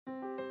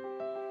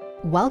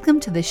Welcome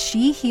to the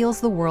She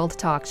Heals the World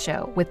talk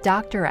show with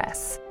Dr.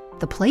 S,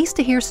 the place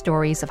to hear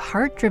stories of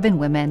heart-driven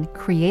women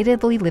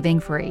creatively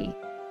living free.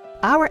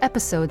 Our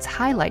episodes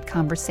highlight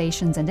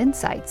conversations and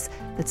insights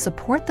that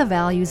support the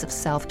values of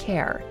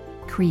self-care,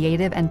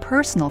 creative and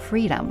personal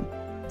freedom,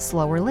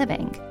 slower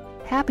living,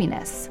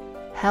 happiness,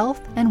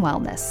 health, and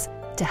wellness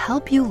to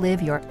help you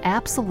live your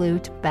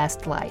absolute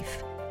best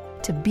life.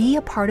 To be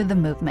a part of the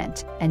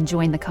movement and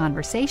join the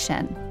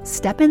conversation,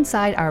 step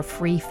inside our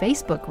free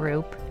Facebook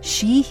group,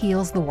 She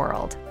Heals the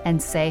World,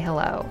 and say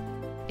hello.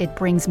 It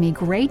brings me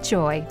great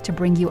joy to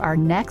bring you our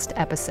next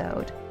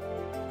episode.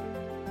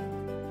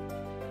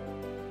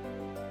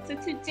 So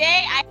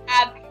today I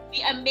have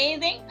the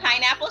amazing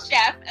pineapple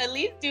chef,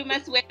 Elise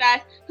Dumas, with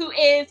us, who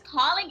is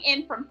calling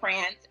in from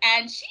France,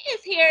 and she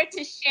is here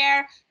to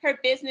share her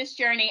business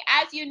journey.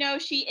 As you know,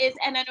 she is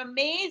an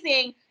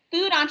amazing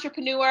food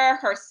entrepreneur.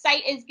 Her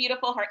site is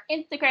beautiful. Her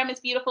Instagram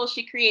is beautiful.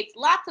 She creates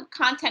lots of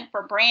content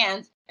for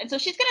brands. And so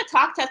she's going to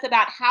talk to us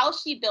about how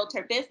she built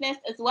her business,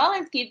 as well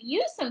as give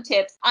you some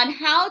tips on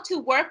how to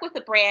work with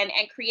a brand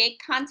and create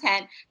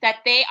content that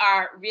they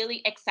are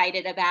really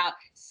excited about.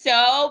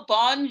 So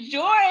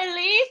bonjour,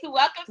 Elise.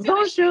 Welcome to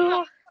the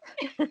show.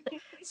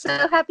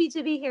 So happy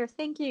to be here.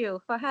 Thank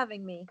you for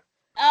having me.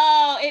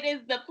 Oh,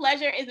 the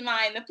pleasure is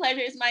mine. The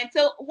pleasure is mine.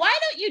 So why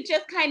don't you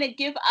just kind of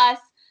give us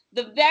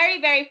the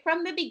very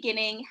from the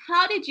beginning,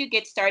 how did you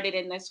get started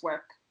in this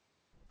work?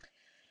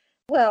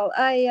 Well,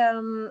 I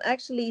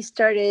actually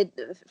started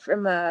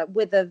from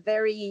with a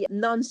very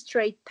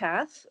non-straight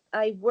path.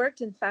 I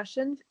worked in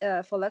fashion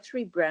for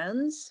luxury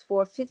brands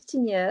for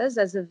 15 years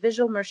as a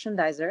visual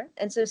merchandiser.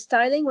 And so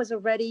styling was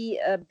already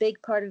a big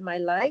part of my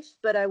life,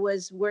 but I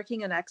was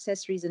working on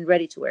accessories and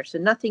ready-to-wear, so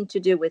nothing to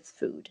do with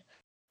food.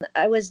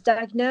 I was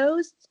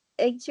diagnosed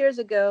 8 years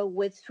ago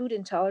with food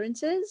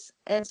intolerances.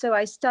 And so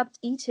I stopped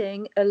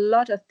eating a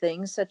lot of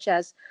things such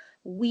as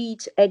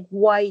wheat, egg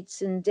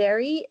whites, and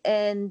dairy.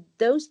 And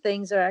those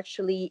things are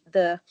actually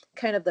the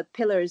kind of the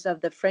pillars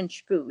of the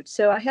French food.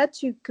 So I had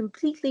to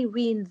completely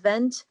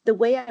reinvent the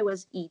way I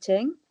was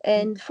eating.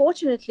 And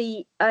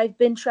fortunately, I've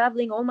been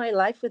traveling all my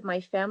life with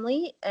my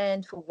family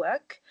and for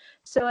work.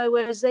 So I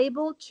was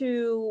able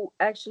to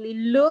actually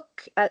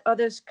look at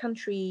other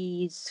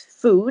countries'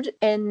 food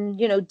and,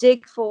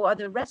 dig for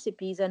other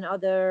recipes and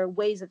other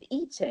ways of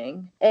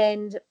eating.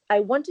 And I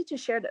wanted to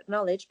share that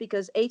knowledge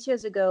because 8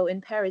 years ago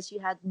in Paris,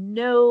 you had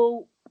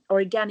no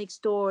organic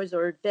stores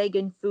or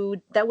vegan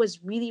food. That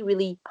was really,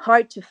 really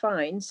hard to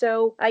find.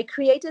 So I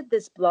created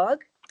this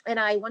blog. And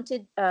I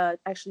wanted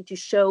actually to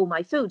show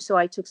my food. So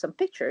I took some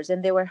pictures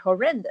and they were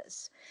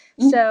horrendous.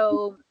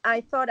 So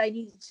I thought I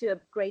needed to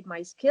upgrade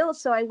my skills.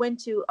 So I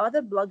went to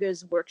other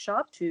bloggers'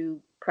 workshop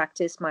to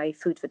practice my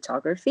food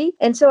photography.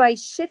 And so I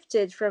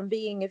shifted from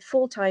being a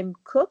full-time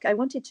cook. I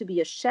wanted to be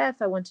a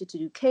chef. I wanted to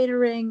do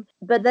catering.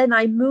 But then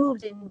I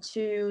moved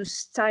into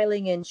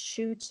styling and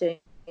shooting.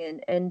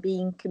 And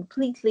being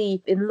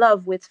completely in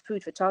love with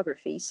food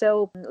photography.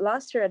 So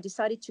last year, I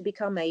decided to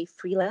become a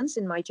freelance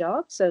in my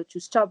job. So to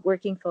stop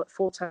working for a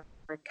full-time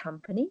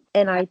company.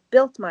 And I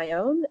built my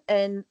own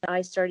and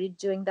I started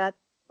doing that,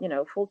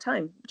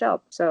 full-time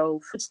job.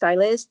 So food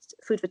stylist,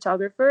 food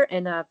photographer,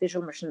 and a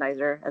visual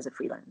merchandiser as a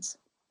freelance.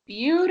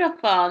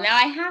 Beautiful. Now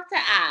I have to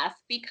ask,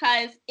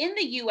 because in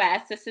the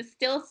US, this is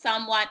still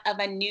somewhat of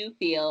a new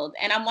field.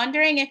 And I'm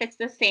wondering if it's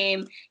the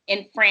same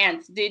in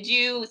France. Did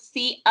you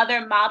see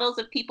other models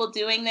of people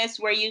doing this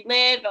where you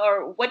live,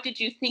 or what did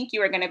you think you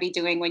were going to be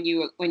doing when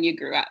you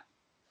grew up?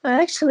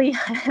 Actually,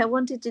 I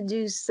wanted to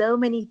do so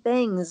many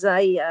things.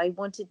 I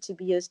wanted to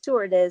be a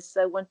stewardess.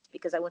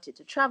 Because I wanted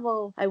to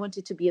travel. I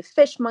wanted to be a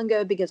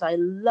fishmonger because I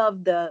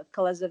love the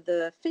colors of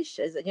the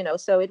fishes,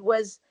 So it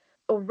was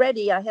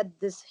already, I had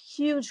this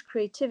huge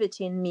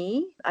creativity in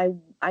me.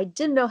 I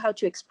didn't know how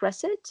to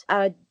express it.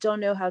 I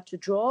don't know how to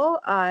draw.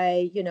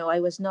 I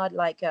was not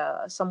like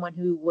someone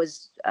who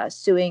was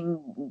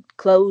sewing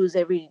clothes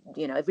every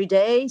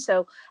day.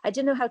 So I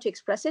didn't know how to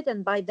express it.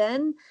 And by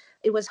then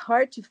it was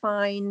hard to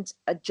find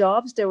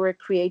jobs that were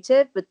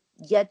creative, but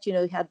yet, you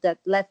had that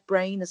left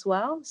brain as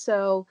well.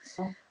 So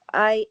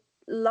I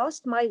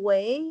lost my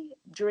way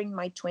during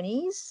my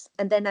 20s.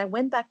 And then I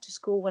went back to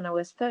school when I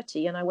was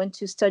 30 and I went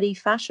to study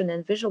fashion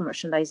and visual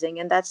merchandising.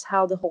 And that's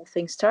how the whole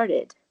thing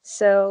started.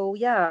 So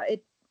yeah,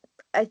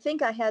 I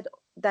think I had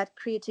that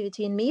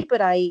creativity in me,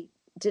 but I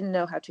didn't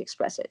know how to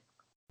express it.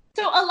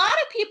 So a lot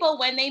of people,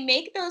 when they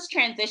make those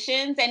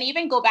transitions and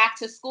even go back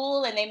to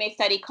school and they may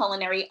study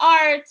culinary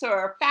arts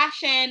or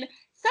fashion,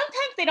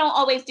 sometimes they don't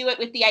always do it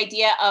with the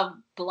idea of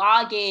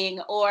blogging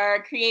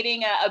or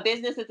creating a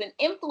business as an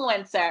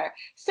influencer.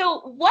 So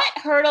what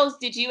hurdles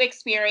did you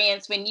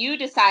experience when you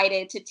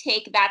decided to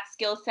take that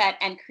skill set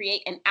and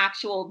create an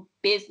actual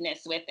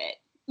business with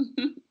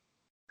it?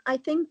 I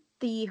think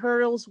the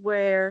hurdles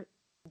were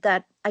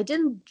that I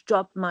didn't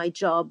drop my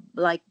job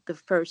like the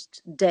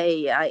first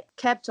day. I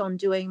kept on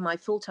doing my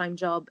full-time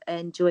job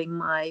and doing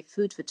my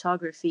food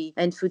photography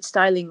and food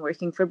styling,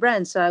 working for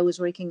brands. So I was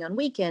working on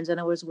weekends and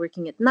I was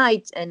working at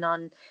night, and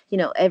on,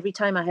 every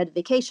time I had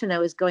vacation, I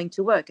was going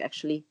to work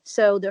actually.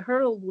 So the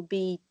hurdle would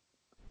be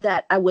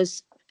that I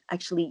was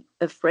actually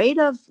afraid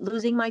of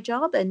losing my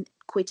job and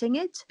quitting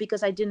it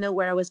because I didn't know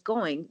where I was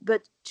going.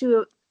 But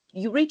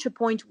you reach a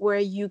point where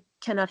you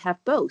cannot have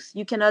both.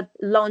 You cannot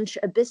launch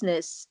a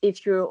business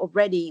if you're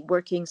already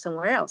working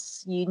somewhere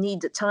else. You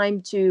need the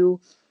time to,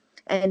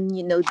 and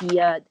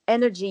the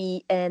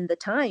energy and the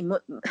time.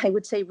 I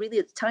would say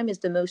really the time is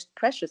the most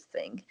precious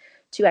thing,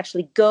 to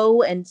actually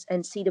go and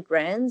see the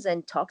brands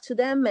and talk to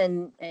them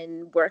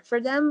and work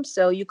for them.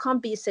 So you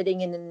can't be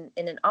sitting in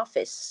an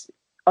office,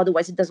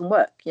 otherwise it doesn't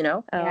work.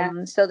 Yeah.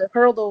 So the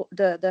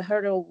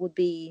hurdle would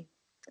be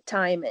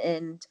time,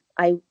 and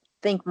I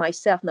think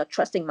myself not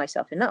trusting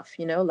myself enough,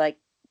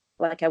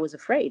 like I was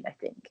afraid, I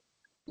think.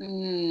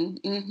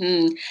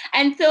 Mm-hmm.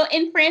 And so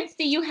in France,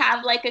 do you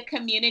have like a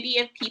community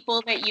of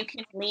people that you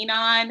can lean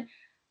on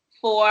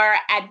for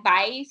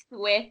advice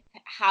with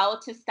how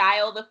to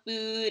style the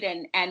food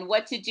and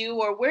what to do?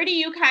 Or where do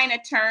you kind of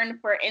turn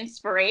for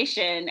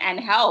inspiration and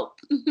help?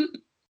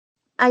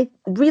 I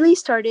really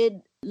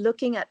started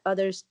looking at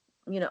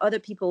other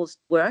people's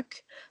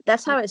work.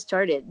 That's how I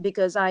started,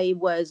 because I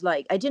was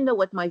like, I didn't know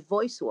what my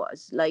voice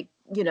was. Like,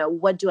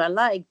 what do I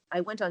like?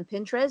 I went on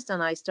Pinterest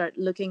and I started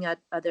looking at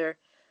other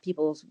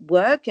people's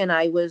work, and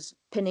I was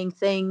pinning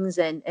things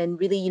and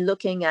really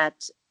looking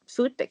at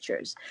food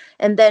pictures.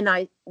 And then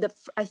I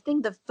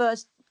think the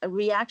first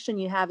reaction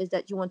you have is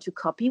that you want to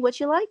copy what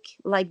you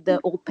like the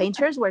old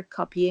painters were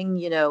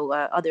copying,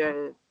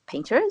 other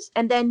painters.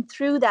 And then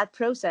through that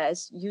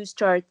process, you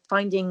start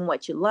finding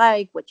what you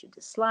like, what you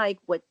dislike,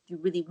 what you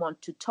really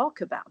want to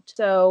talk about.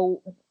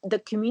 So the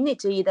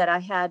community that I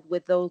had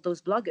with all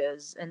those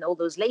bloggers and all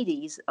those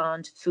ladies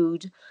on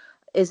food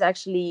is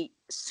actually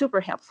super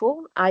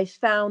helpful. I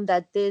found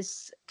that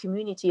this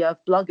community of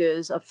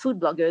bloggers, of food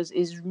bloggers,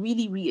 is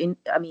really, really,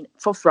 I mean,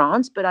 for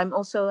France, but I'm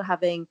also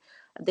having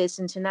this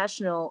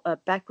international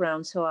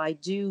background. So I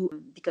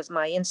do, because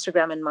my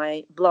Instagram and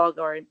my blog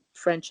are in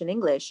French and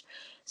English.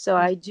 So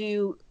I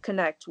do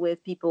connect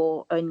with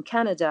people in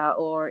Canada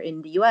or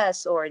in the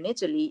US or in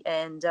Italy.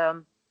 And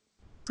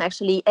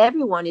actually,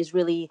 everyone is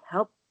really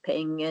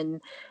helping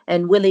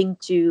and willing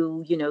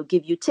to,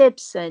 give you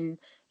tips, and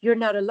you're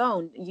not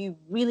alone. You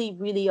really,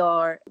 really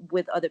are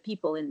with other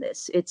people in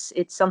this. It's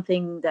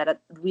something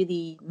that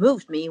really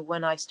moved me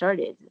when I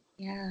started.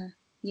 Yeah.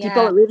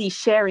 People Yeah. are really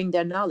sharing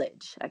their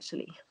knowledge,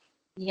 actually.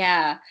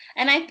 Yeah.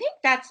 And I think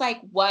that's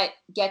like what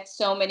gets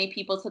so many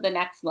people to the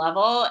next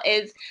level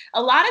is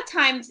a lot of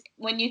times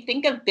when you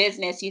think of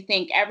business, you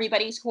think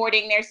everybody's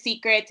hoarding their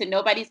secrets and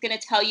nobody's going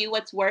to tell you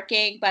what's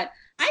working. But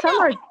I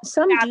know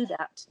Some that. do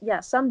that. Yeah,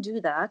 some do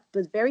that,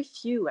 but very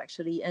few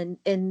actually.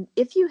 And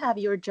if you have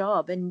your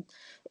job, and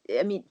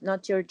I mean,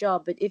 not your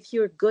job, but if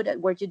you're good at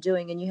what you're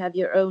doing and you have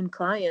your own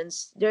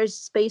clients, there's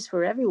space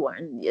for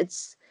everyone.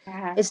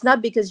 Yeah. It's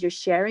not because you're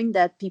sharing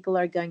that people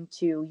are going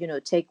to,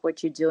 take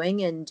what you're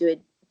doing and do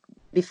it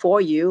before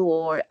you,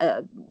 or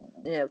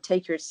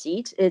take your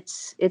seat.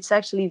 It's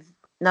actually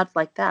not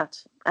like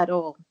that at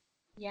all.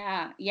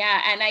 Yeah,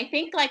 yeah. And I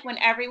think like when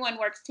everyone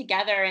works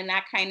together in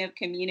that kind of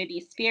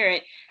community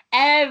spirit,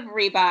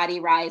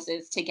 everybody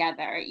rises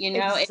together.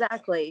 It's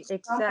Exactly, so much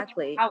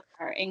exactly.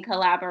 power in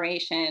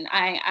collaboration.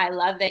 I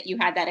love that you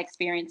had that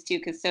experience too,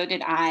 because so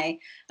did I,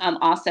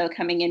 also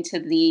coming into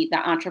the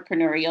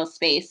entrepreneurial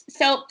space.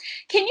 So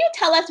can you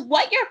tell us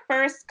what your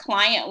first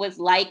client was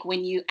like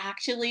when you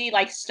actually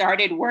like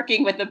started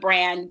working with the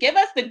brand? Give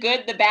us the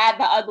good, the bad,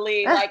 the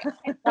ugly. Like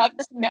I'd love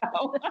to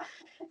know.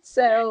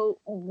 So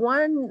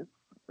one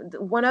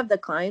of the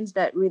clients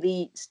that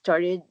really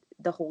started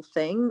the whole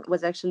thing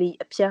was actually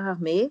Pierre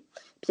Hermé.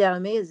 Pierre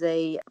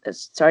Hermé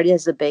started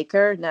as a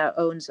baker, now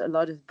owns a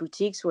lot of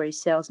boutiques where he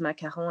sells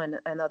macarons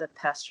and other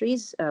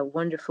pastries,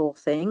 wonderful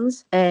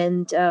things.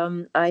 And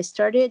I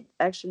started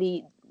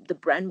actually. The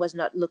brand was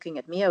not looking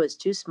at me. I was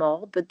too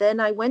small. But then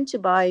I went to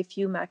buy a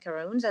few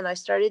macarons and I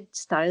started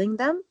styling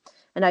them,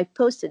 and I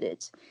posted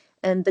it.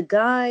 And the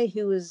guy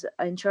who was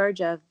in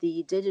charge of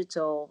the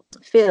digital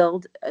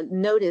field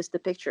noticed the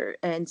picture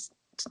and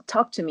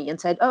talked to me and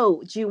said,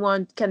 "Oh,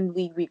 can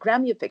we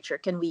regram your picture?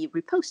 Can we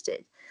repost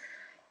it?"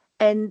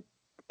 And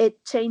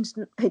it changed.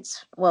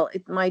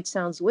 It might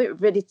sound weird,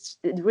 but it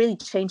really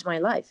changed my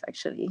life,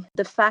 actually.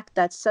 The fact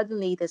that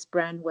suddenly this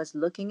brand was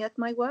looking at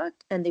my work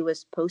and they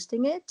was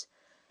posting it,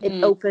 it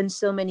Mm, opened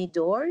so many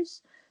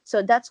doors.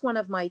 So that's one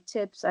of my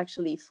tips,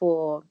 actually,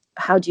 for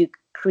how do you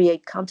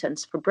create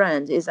contents for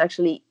brands, is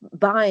actually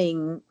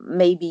buying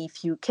maybe a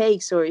few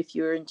cakes, or if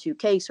you're into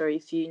cakes, or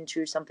if you're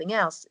into something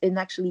else, and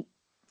actually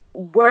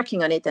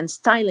working on it and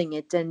styling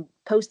it and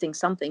posting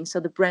something so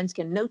the brands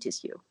can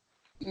notice you.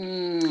 So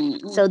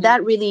mhm.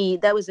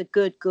 that was a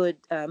good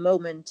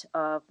moment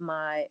of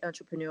my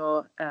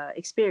entrepreneurial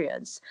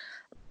experience.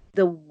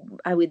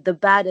 The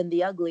bad and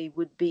the ugly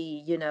would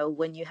be,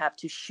 when you have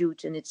to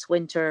shoot and it's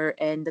winter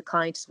and the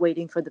client's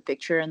waiting for the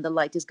picture and the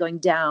light is going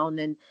down,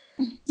 and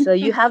so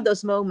you have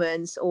those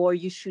moments. Or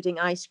you shooting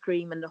ice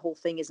cream and the whole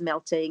thing is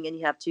melting and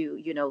you have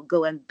to,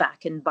 go and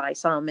back and buy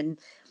some. And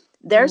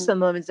there are Mm, some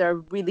moments that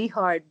are really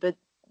hard, but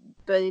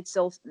but it's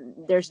also,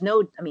 there's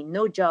no, I mean,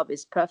 no job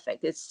is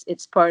perfect.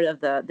 It's part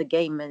of the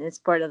game, and it's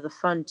part of the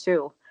fun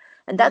too.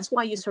 And that's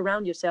why you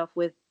surround yourself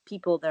with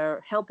people that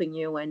are helping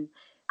you. And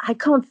I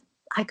can't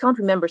I can't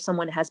remember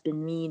someone has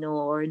been mean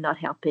or not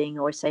helping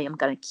or say I'm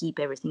going to keep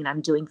everything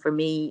I'm doing for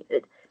me.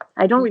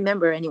 I don't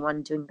remember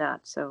anyone doing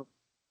that. So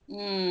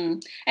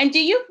And do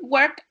you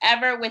work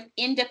ever with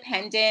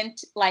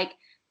independent, like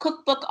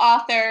cookbook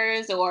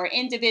authors or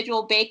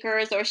individual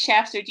bakers or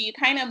chefs, or do you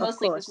kind of of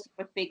mostly just course,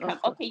 work with big of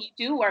companies? course, Okay, you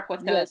do work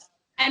with those. yes,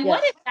 And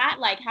what is yes. that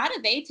like? How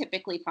do they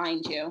typically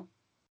find you?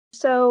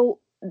 So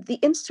the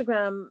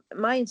Instagram,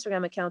 my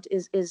Instagram account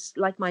is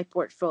like my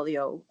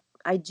portfolio.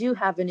 I do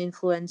have an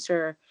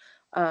influencer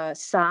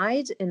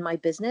side in my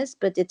business,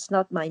 but it's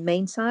not my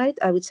main side.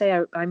 I would say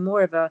I'm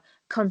more of a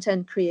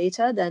content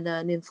creator than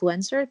an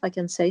influencer, if I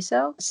can say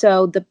so.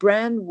 So the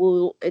brand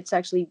will, it's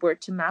actually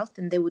word to mouth,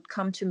 and they would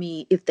come to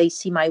me if they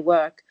see my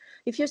work.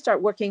 If you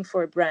start working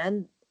for a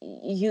brand,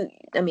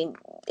 I mean,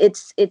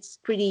 it's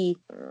pretty,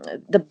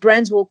 the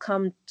brands will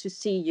come to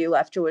see you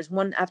afterwards,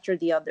 one after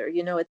the other.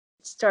 It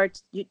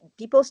starts,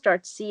 people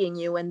start seeing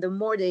you, and the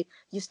more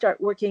you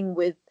start working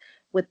with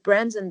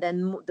brands, and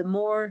then the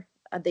more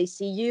they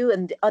see you,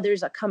 and the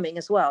others are coming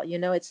as well.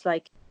 It's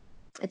like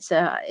it's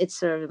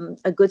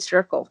a good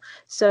circle.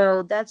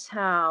 So that's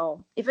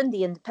how even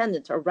the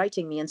independents are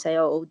writing me and say,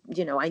 oh,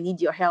 I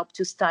need your help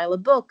to style a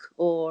book,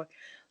 or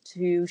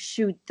to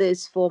shoot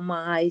this for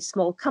my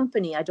small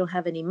company. I don't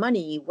have any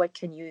money. What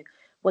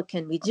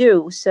can we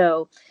do?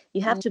 So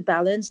you have to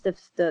balance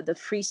the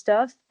free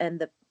stuff and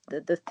the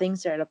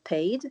things that are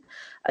paid.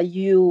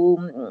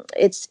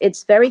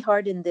 It's very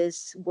hard in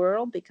this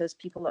world, because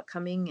people are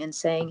coming and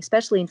saying,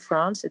 especially in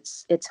France,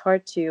 it's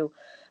hard to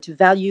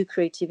value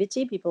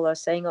creativity. People are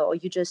saying, oh,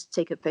 you just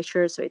take a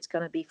picture, so it's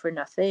going to be for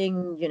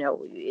nothing.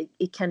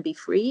 It can be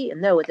free. And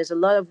no, there's a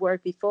lot of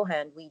work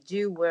beforehand. We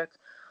do work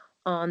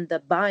on the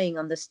buying,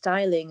 on the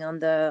styling, on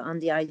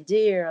the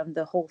idea, on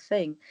the whole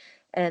thing,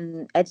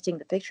 and editing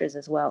the pictures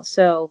as well.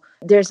 So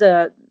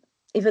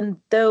even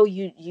though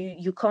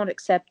you can't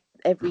accept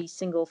every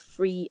single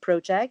free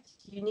project,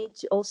 you need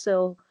to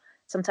also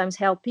sometimes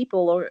help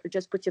people, or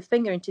just put your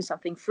finger into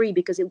something free,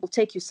 because it will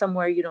take you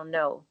somewhere you don't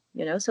know.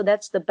 So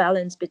that's the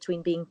balance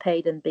between being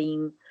paid and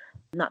being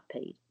not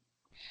paid.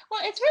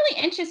 Well, it's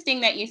really interesting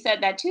that you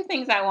said that. Two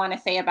things I want to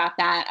say about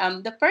that.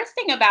 The first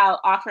thing about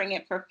offering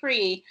it for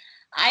free,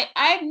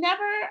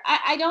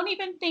 I don't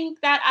even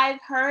think that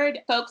I've heard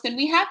folks, and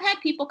we have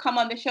had people come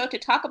on the show to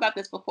talk about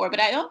this before,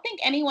 but I don't think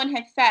anyone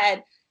has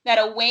said that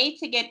a way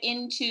to get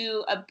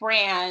into a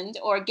brand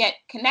or get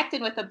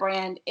connected with a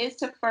brand is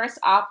to first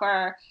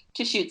offer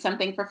to shoot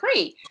something for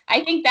free. I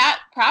think that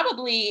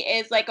probably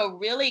is like a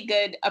really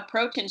good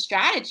approach and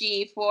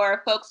strategy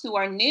for folks who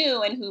are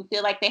new and who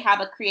feel like they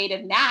have a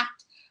creative knack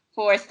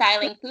for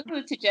styling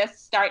food, to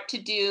just start to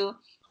do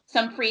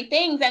some free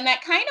things. And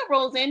that kind of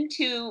rolls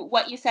into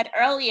what you said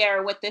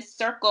earlier with this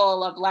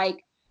circle of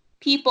like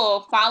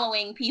people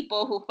following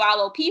people who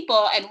follow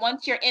people. And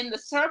once you're in the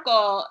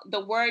circle, the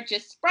word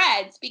just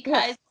spreads. Because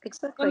Yes,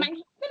 when my exactly.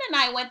 husband and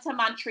I went to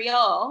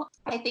Montreal,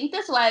 I think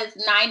this was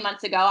 9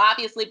 months ago,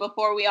 obviously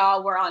before we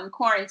all were on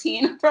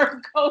quarantine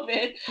for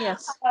COVID.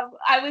 Yes.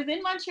 I was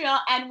in Montreal,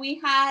 and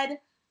we had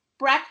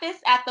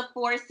breakfast at the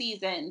Four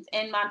Seasons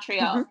in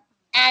Montreal. Hmm.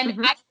 And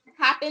Hmm. I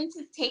happened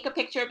to take a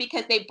picture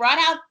because they brought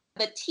out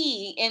the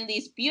tea in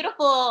these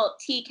beautiful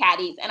tea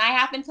caddies. And I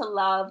happen to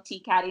love tea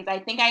caddies. I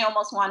think I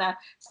almost want to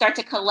start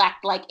to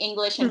collect like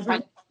English and Hmm.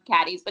 French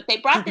caddies. But they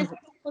brought this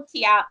beautiful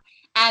tea out.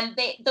 And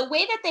the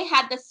way that they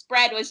had the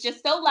spread was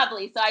just so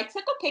lovely. So I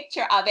took a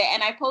picture of it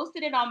and I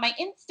posted it on my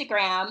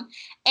Instagram.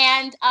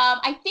 And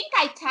I think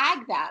I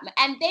tagged them.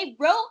 And they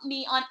wrote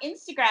me on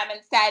Instagram and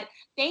said,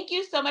 thank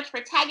you so much for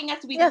tagging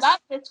us. We love Yes.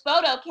 this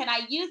photo. Can I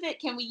use it?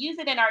 Can we use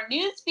it in our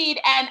news feed?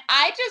 And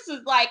I just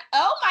was like,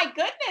 oh my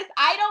goodness,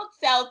 I don't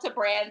sell to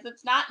brands.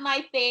 It's not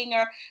my thing,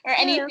 or Yeah.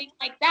 anything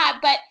like that.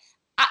 But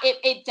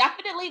it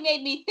definitely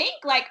made me think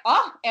like,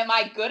 oh, am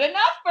I good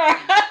enough for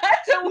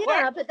to work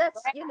Yeah, but with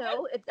that's,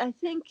 brands? I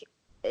think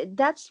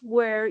that's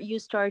where you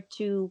start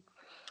to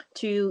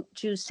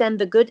send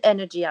the good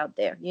energy out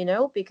there,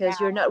 because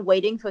you're not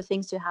waiting for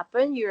things to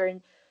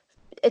happen.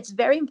 It's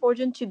very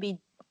important to be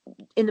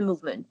in the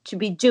movement, to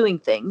be doing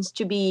things,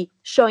 to be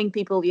showing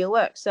people your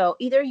work. So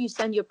either you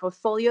send your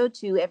portfolio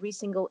to every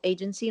single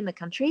agency in the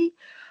country,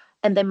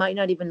 and they might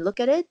not even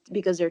look at it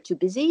because they're too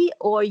busy,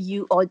 or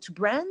to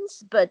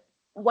brands. But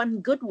one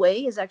good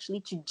way is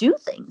actually to do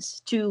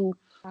things,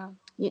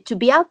 Yeah. to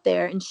be out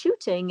there and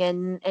shooting,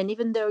 and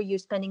even though you're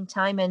spending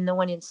time and no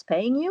one is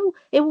paying you,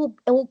 it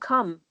will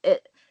come.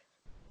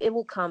 It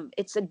will come.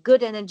 It's a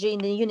good energy in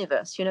the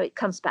universe. It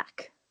comes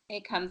back.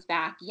 It comes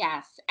back,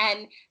 yes.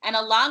 And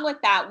along with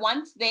that,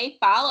 once they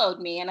followed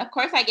me, and of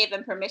course I gave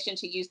them permission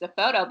to use the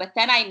photo, but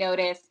then I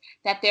noticed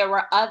that there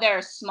were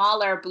other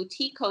smaller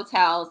boutique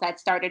hotels that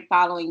started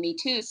following me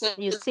too. So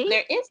You see?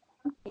 there is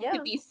something to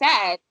Yeah. be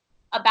said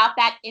about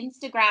that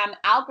Instagram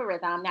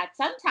algorithm, that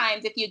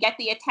sometimes if you get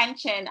the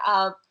attention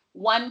of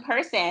one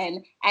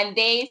person and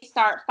they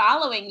start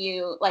following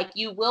you, like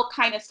you will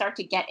kind of start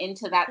to get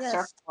into that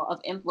Yes. circle of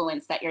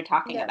influence that you're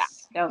talking about.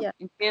 Yes. So Yeah.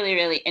 it's really,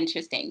 really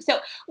interesting. So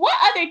what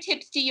other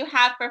tips do you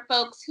have for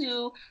folks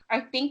who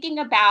are thinking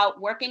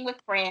about working with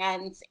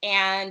brands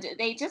and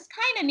they just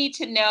kind of need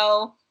to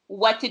know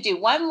what to do?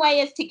 One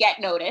way is to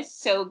get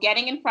noticed. So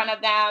getting in front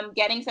of them,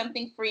 getting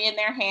something free in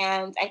their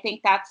hands. I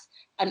think that's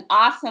an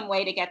awesome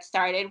way to get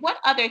started. What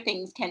other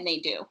things can they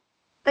do?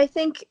 I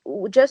think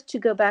just to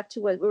go back to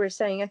what we were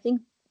saying, I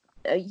think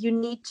you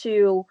need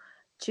to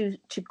to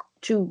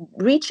to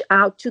reach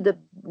out to the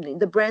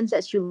brands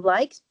that you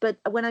like. But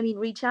when I mean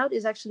reach out,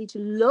 is actually to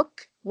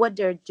look what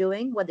they're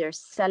doing, what they're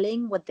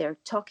selling, what they're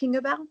talking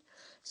about.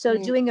 So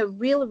Mm, doing a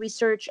real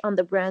research on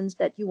the brands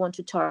that you want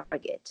to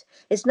target.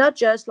 It's not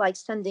just like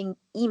sending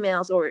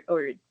emails or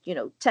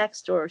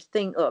text or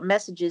thing or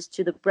messages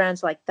to the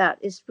brands like that.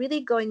 It's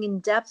really going in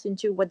depth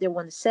into what they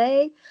want to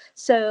say.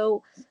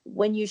 So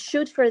when you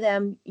shoot for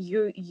them,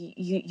 you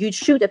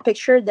shoot a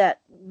picture that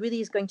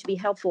really is going to be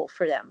helpful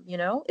for them.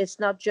 It's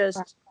not right.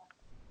 just.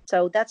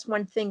 So that's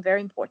one thing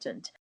very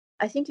important.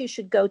 I think you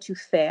should go to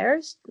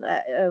fairs.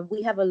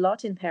 We have a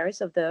lot in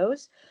Paris of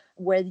those,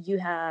 where you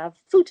have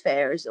food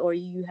fairs or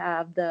you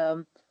have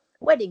the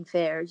wedding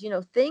fairs,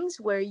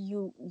 things where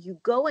you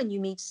go and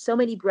you meet so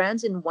many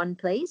brands in one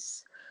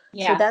place.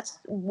 So Yeah. that's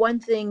one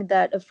thing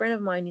that a friend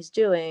of mine is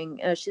doing.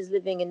 She's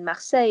living in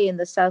Marseille in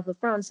the south of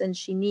France, and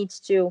she needs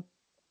to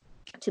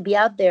be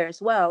out there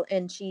as well.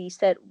 And she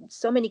said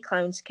so many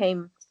clients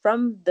came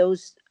from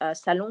those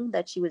salons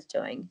that she was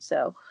doing.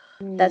 So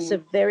that's a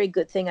Mm, very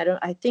good thing.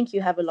 I think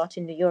you have a lot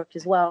in New York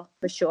as well,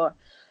 for sure.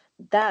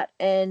 That,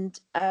 and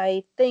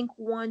I think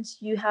once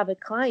you have a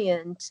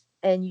client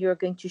and you're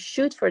going to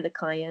shoot for the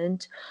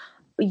client,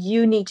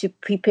 you need to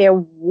prepare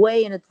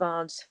way in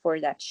advance for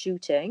that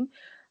shooting.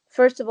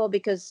 First of all,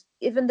 because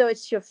even though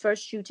it's your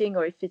first shooting,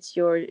 or if it's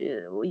your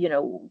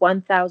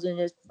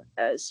 1000th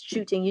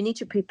shooting, you need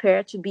to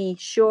prepare to be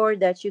sure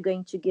that you're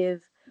going to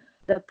give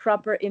the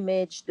proper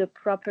image, the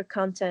proper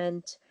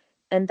content,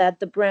 and that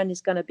the brand is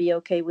going to be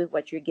okay with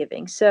what you're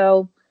giving.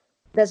 So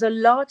there's a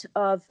lot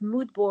of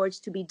mood boards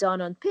to be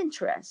done on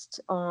Pinterest,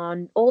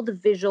 on all the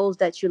visuals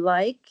that you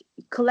like.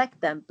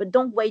 Collect them, but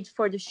don't wait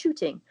for the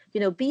shooting.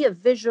 Be a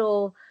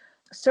visual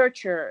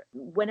searcher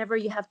whenever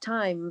you have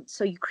time.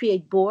 So you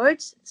create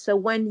boards. So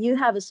when you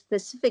have a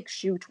specific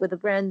shoot with a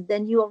brand,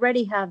 then you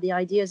already have the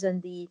ideas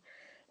and the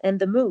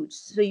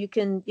moods. So you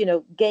can,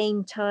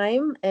 gain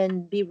time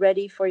and be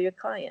ready for your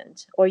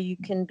client. Or you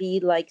can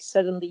be like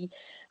suddenly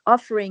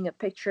offering a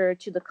picture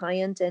to the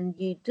client, and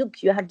you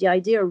have the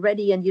idea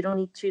ready and you don't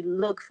need to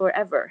look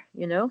forever.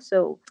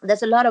 So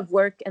there's a lot of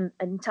work and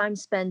time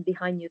spent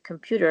behind your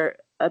computer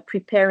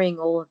preparing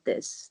all of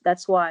this.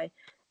 That's why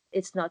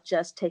it's not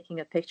just taking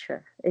a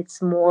picture,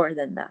 it's more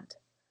than that.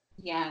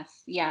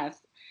 yes, yes.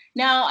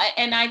 No,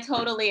 and I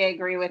totally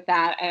agree with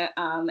that.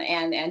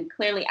 And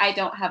clearly, I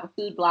don't have a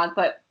food blog,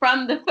 but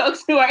from the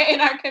folks who are in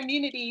our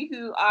community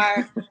who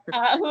are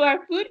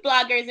food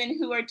bloggers and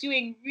who are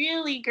doing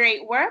really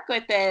great work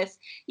with this,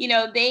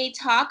 they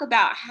talk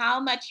about how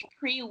much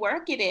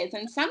pre-work it is,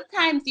 and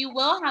sometimes you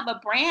will have a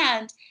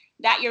brand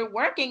that you're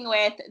working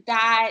with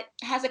that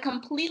has a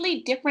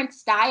completely different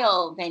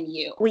style than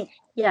you. We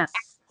Yes.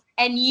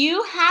 And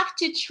you have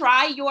to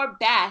try your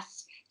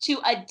best to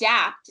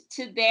adapt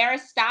to their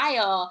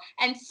style.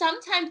 And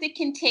sometimes it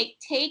can take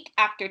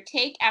after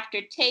take after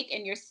take,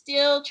 and you're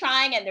still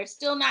trying and they're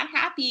still not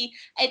happy.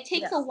 It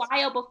takes a Yes.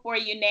 while before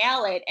you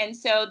nail it. And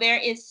so there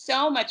is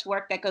so much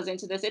work that goes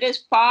into this. It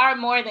is far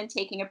more than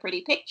taking a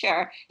pretty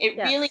picture. It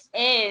really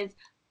Yes. is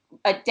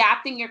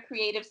adapting your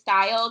creative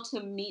style to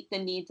meet the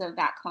needs of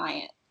that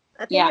client.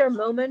 I think Yeah. there are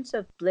moments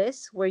of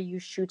bliss where you're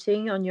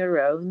shooting on your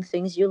own,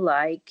 things you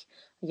like.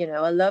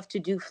 I love to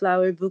do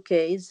flower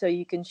bouquets, so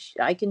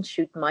I can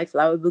shoot my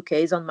flower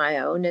bouquets on my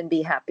own and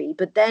be happy.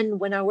 But then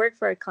when I work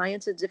for a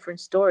client, it's a different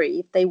story.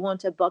 If they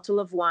want a bottle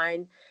of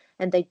wine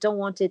and they don't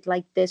want it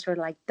like this or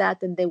like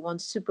that, and they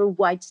want super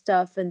white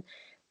stuff, and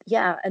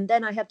yeah, and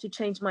then I have to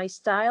change my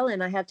style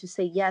and I have to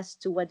say yes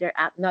to what they're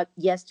at, not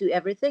yes to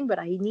everything, but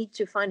I need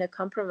to find a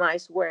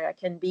compromise where I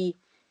can be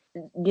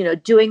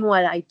doing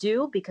what I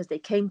do because they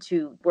came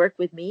to work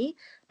with me,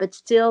 but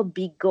still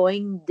be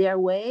going their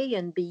way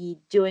and be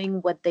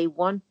doing what they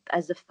want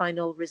as the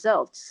final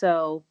result.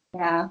 So,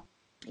 Yeah.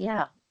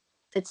 yeah,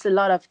 it's a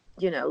lot of,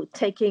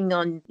 taking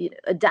on,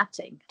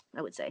 adapting,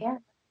 I would say. Yeah.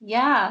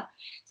 Yeah.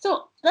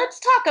 So let's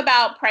talk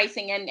about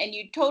pricing, and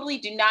you totally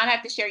do not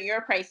have to share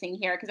your pricing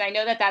here because I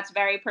know that that's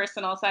very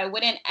personal. So I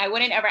wouldn't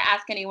ever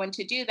ask anyone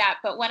to do that.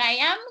 But what I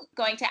am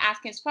going to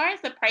ask as far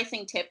as the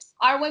pricing tips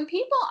are, when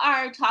people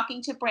are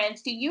talking to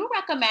brands, do you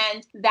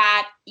recommend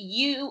that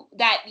you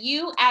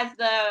as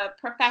the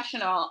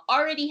professional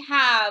already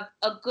have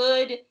a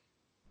good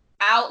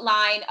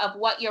outline of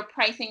what your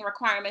pricing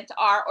requirements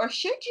are, or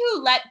should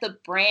you let the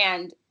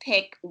brand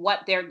pick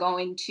what they're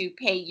going to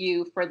pay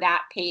you for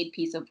that paid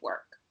piece of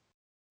work?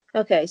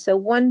 Okay, so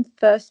one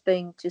first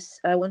thing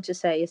I want to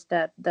say is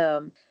that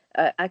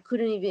I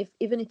couldn't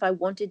even if I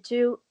wanted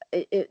to.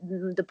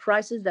 the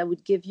prices that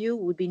would give you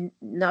would be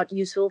not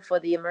useful for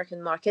the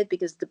American market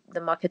because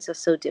the markets are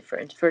so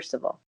different, first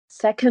of all.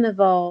 Second of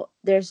all,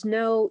 there's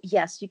no,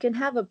 yes, you can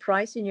have a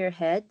price in your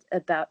head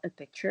about a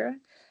picture.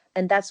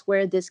 And that's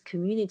where this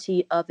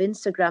community of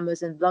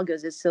Instagrammers and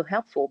bloggers is so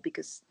helpful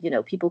because,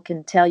 people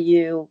can tell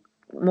you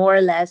more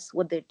or less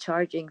what they're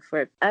charging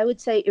for. I would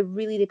say it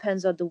really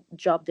depends on the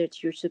job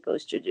that you're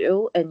supposed to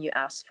do and you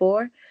ask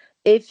for.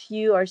 If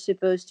you are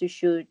supposed to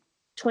shoot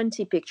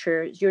 20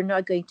 pictures, you're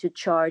not going to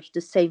charge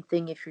the same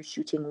thing if you're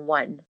shooting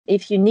one.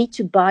 If you need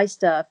to buy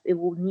stuff, it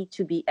will need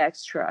to be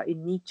extra. You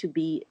need to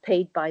be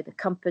paid by the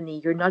company.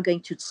 You're not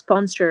going to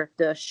sponsor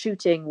the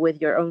shooting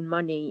with your own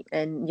money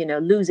and,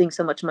 losing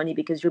so much money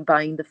because you're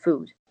buying the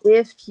food.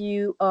 If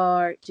you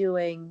are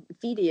doing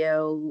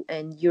video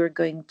and you're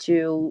going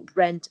to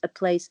rent a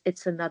place,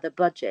 it's another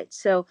budget.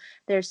 So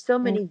there's so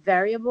many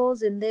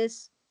variables in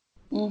this.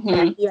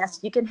 And yes,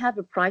 you can have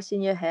a price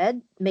in your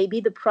head. Maybe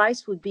the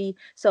price would be,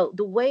 so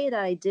the way that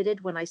I did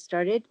it when I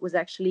started was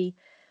actually,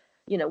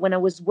 when I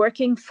was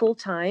working full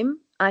time,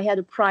 I had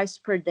a price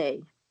per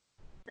day.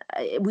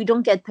 We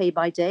don't get paid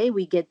by day,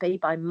 we get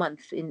paid by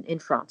month in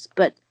France.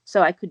 But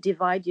so I could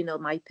divide,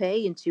 my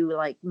pay into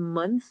like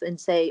month and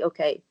say,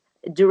 okay,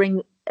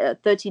 during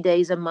 30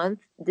 days a month,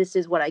 this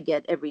is what I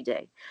get every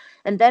day.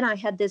 And then I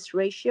had this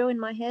ratio in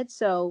my head.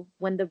 So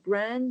when the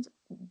brand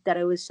that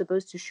I was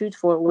supposed to shoot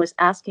for was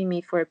asking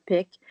me for a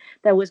pic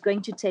that was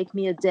going to take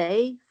me a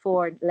day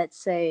for, let's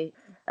say,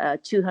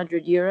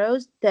 200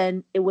 euros,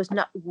 then it was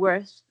not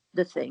worth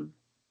the thing.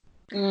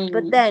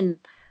 But then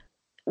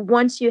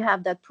once you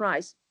have that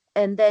price,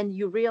 and then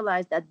you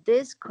realize that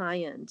this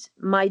client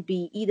might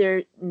be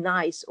either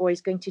nice or is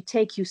going to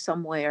take you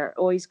somewhere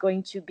or is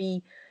going to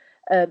be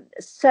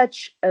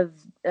such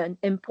an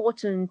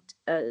important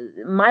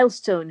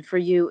milestone for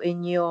you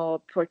in your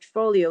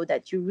portfolio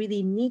that you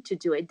really need to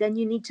do it, then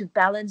you need to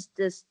balance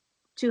this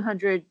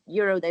 200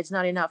 euro that's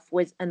not enough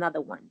with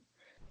another one.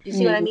 You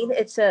see what I mean?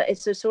 It's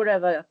a sort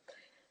of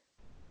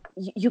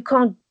you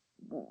can't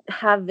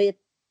have it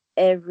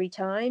every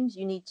time.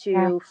 You need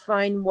to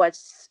find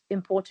what's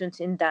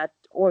important in that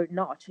or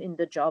not in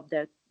the job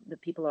that the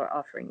people are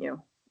offering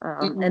you.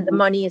 And the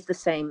money is the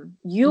same.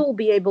 You'll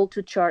be able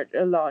to charge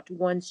a lot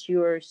once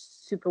you're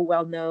super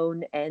well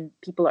known and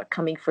people are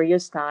coming for your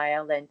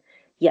style. And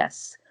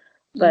yes,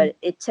 but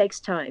it takes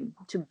time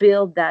to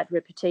build that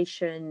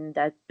reputation,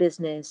 that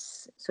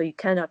business. So you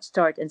cannot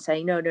start and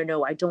say, no,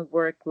 I don't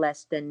work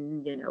less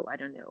than,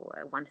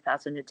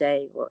 1,000 a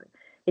day. Or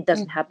it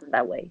doesn't happen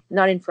that way.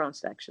 Not in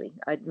France, actually.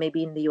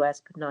 Maybe in the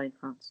US, but not in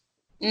France.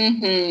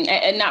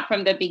 And not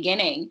from the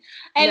beginning.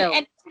 And, No.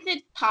 and is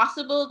it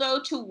possible,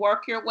 though, to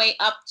work your way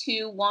up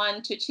to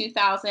 1,000 to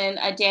 2,000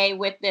 a day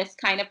with this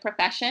kind of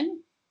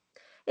profession?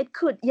 It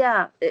could,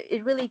 yeah,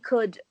 it really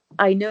could.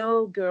 I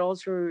know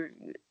girls who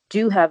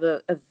do have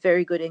a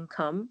very good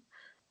income.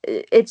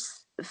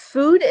 It's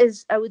food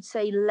is, I would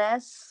say,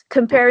 less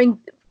comparing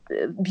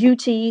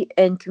beauty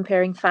and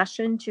comparing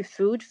fashion to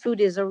food. Food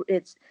is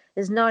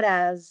not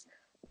as,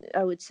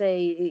 I would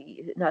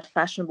say, not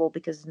fashionable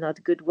because it's not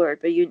a good word,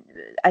 but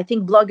I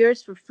think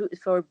bloggers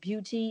for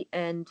beauty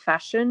and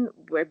fashion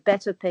were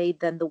better paid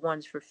than the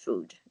ones for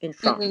food in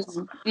France.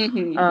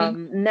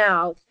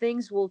 Now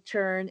things will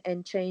turn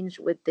and change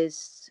with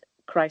this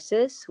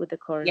crisis, with the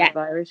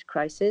coronavirus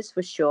crisis,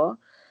 for sure.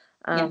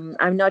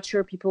 I'm not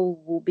sure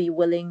people will be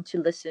willing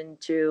to listen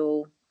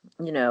to,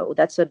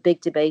 that's a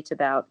big debate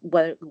about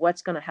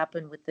what's going to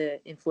happen with the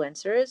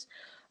influencers.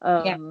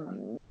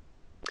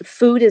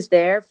 Food is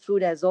there.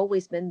 Food has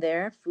always been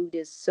there. Food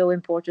is so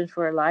important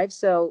for our lives.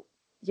 So,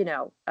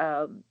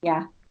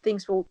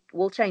 things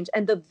will change.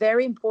 And the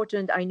very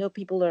important, I know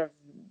people are,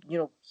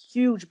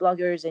 huge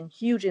bloggers and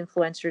huge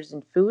influencers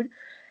in food,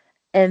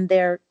 and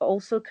they're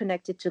also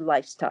connected to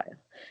lifestyle.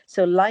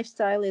 So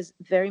lifestyle is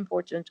very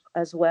important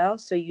as well.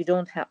 So you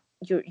don't have,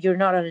 you're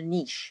not on a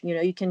niche,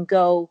 you can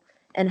go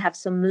and have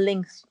some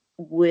links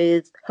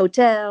with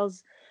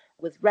hotels,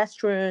 with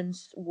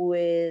restaurants,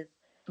 with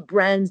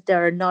brands that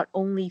are not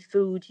only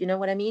food. You know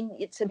what I mean?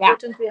 It's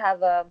important to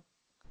have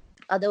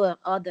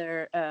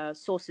other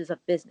sources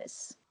of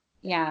business.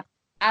 Yeah,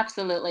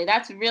 absolutely.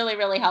 That's really,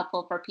 really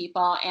helpful for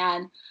people.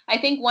 And I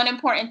think one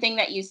important thing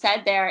that you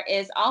said there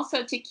is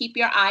also to keep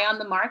your eye on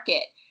the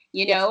market.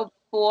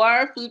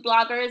 For food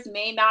bloggers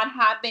may not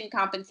have been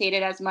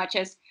compensated as much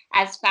as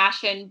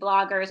fashion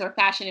bloggers or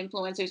fashion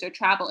influencers or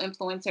travel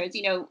influencers.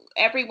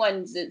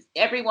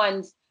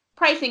 Everyone's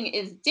pricing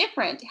is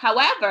different.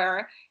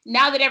 However,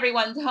 now that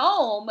everyone's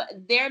home,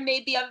 there may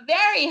be a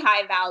very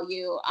high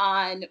value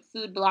on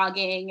food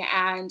blogging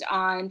and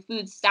on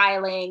food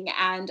styling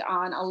and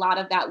on a lot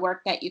of that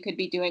work that you could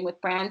be doing with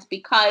brands,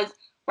 because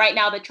right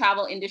now the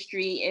travel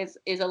industry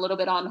is a little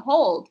bit on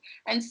hold.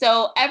 And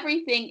so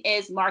everything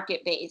is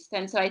market based.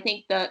 And so I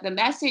think the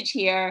message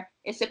here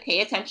is to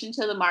pay attention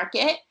to the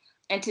market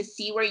and to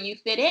see where you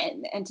fit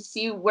in and to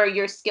see where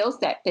your skill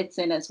set fits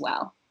in as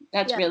well.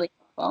 That's really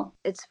helpful.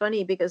 It's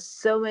funny because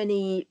so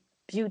many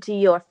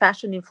beauty or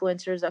fashion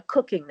influencers are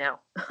cooking now.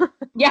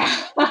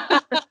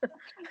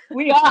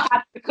 We all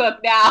have to cook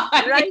now.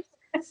 Right?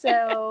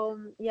 So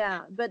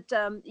yeah, but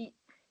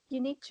you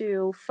need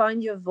to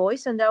find your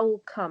voice, and that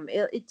will come.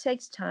 It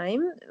takes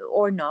time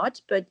or not,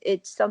 but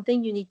it's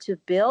something you need to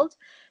build.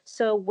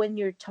 So when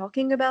you're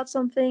talking about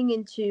something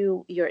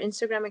into your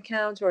Instagram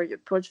account or your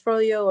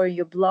portfolio or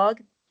your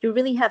blog, you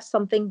really have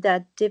something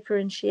that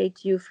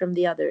differentiates you from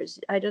the others.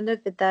 I don't know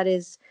if that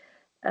is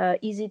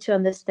easy to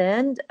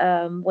understand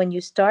when you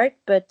start,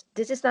 but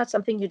this is not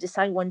something you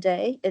decide one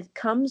day. It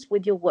comes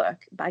with your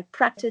work, by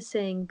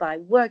practicing, by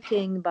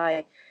working,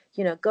 by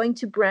going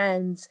to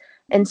brands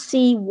and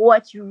see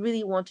what you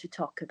really want to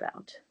talk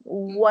about.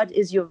 What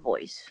is your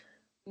voice?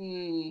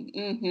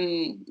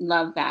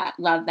 Love that.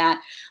 Love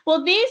that.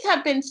 Well, these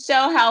have been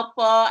so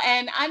helpful.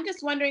 And I'm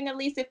just wondering,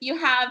 Elise, if you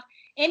have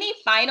any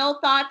final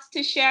thoughts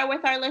to share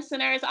with our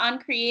listeners on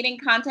creating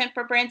content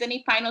for brands,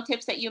 any final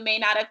tips that you may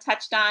not have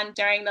touched on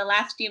during the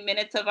last few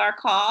minutes of our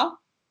call?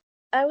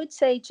 I would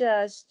say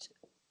just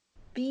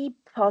be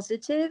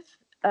positive.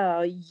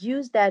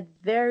 Use that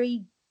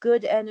very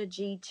good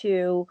energy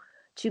to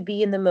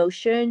be in the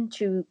motion,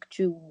 to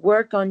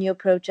work on your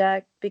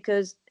project,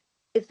 because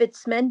if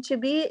it's meant to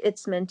be,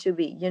 it's meant to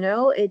be.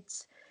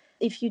 It's,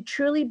 if you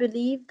truly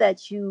believe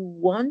that you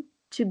want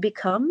to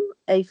become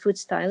a food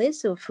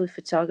stylist or food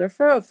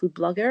photographer or food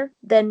blogger,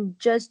 then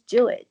just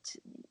do it,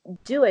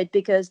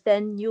 because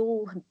then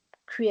you'll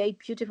create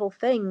beautiful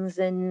things,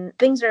 and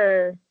things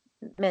are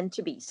meant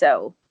to be.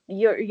 So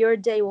your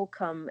day will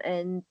come,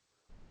 and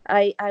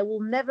I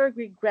will never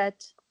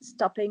regret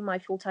stopping my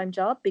full-time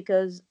job,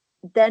 because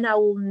then I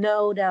will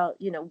know that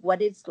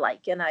what it's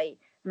like, and I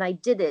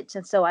did it,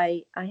 and so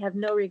I have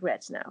no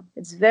regrets now.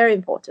 It's very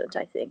important,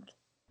 I think.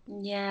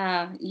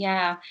 Yeah,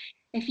 yeah.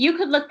 If you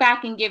could look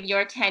back and give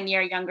your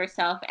 10-year younger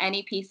self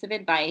any piece of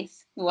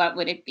advice, what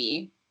would it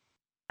be?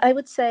 I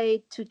would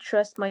say to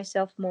trust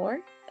myself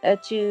more,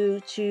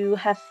 to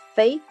have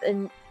faith,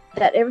 and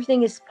that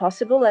everything is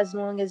possible as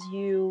long as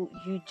you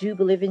do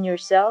believe in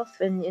yourself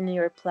and in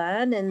your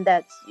plan, and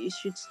that you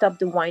should stop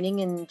the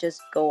whining and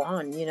just go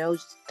on.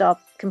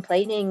 Stop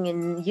complaining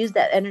and use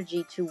that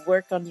energy to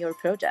work on your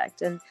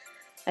project. And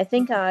I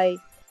think I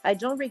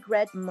don't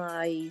regret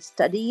my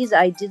studies.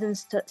 I didn't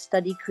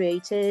study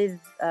creative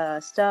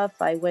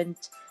stuff. I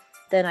went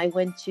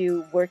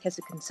to work as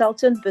a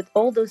consultant, but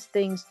all those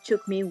things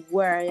took me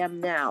where I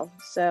am now.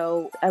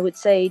 So I would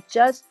say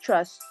just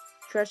trust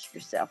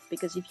yourself,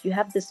 because if you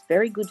have this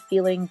very good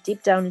feeling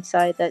deep down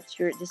inside that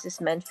this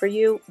is meant for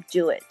you,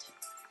 do it.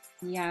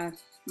 Yes,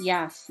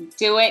 yes.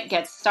 Do it.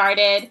 Get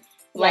started.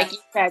 Like you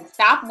Yes, said,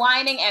 stop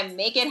whining and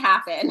make it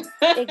happen.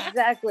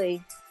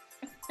 exactly.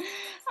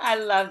 I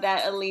love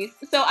that, Elise.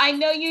 So I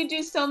know you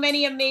do so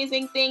many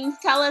amazing things.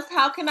 Tell us,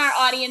 how can our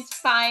audience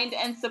find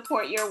and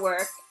support your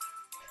work?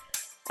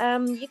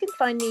 You can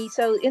find me.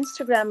 So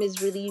Instagram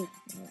is really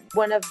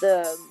one of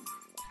the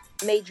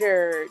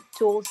major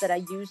tools that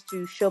I use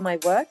to show my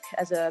work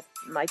as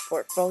my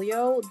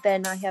portfolio.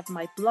 Then I have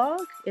my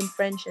blog in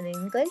French and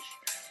English.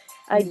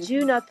 I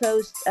do not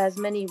post as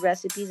many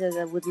recipes as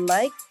I would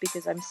like,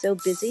 because I'm so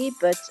busy,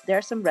 but there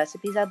are some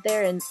recipes out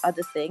there and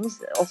other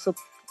things, also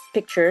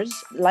pictures,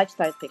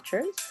 lifestyle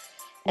pictures,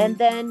 and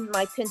then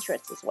my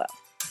Pinterest as well.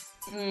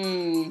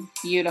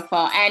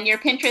 Beautiful. And your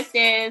Pinterest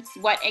is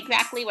what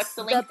exactly? What's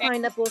the link The there?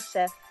 Pineapple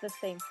Chef, the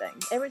same thing.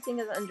 Everything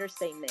is under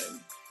same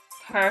name.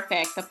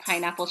 Perfect. The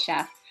Pineapple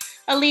Chef.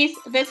 Elise,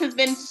 this has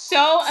been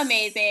so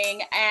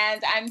amazing.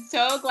 And I'm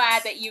so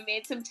glad that you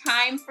made some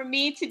time for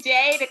me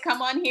today to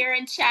come on here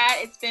and chat.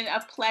 It's been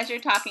a pleasure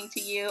talking to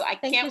you.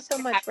 Thank you wait so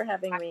to much have for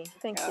having you me.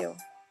 Thank back. you.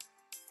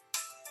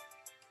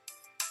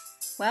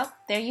 Well,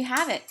 there you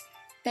have it.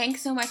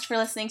 Thanks so much for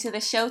listening to the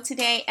show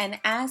today. And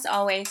as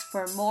always,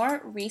 for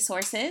more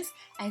resources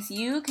as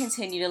you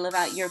continue to live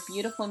out your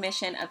beautiful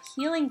mission of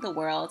healing the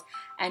world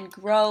and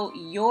grow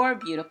your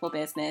beautiful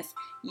business,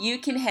 you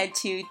can head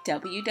to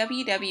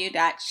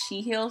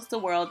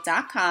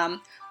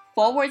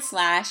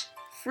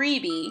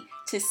www.shehealstheworld.com/freebie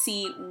to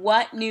see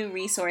what new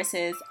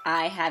resources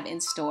I have in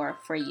store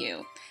for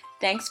you.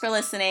 Thanks for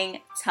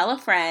listening. Tell a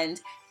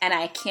friend, and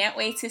I can't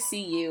wait to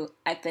see you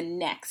at the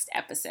next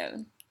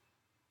episode.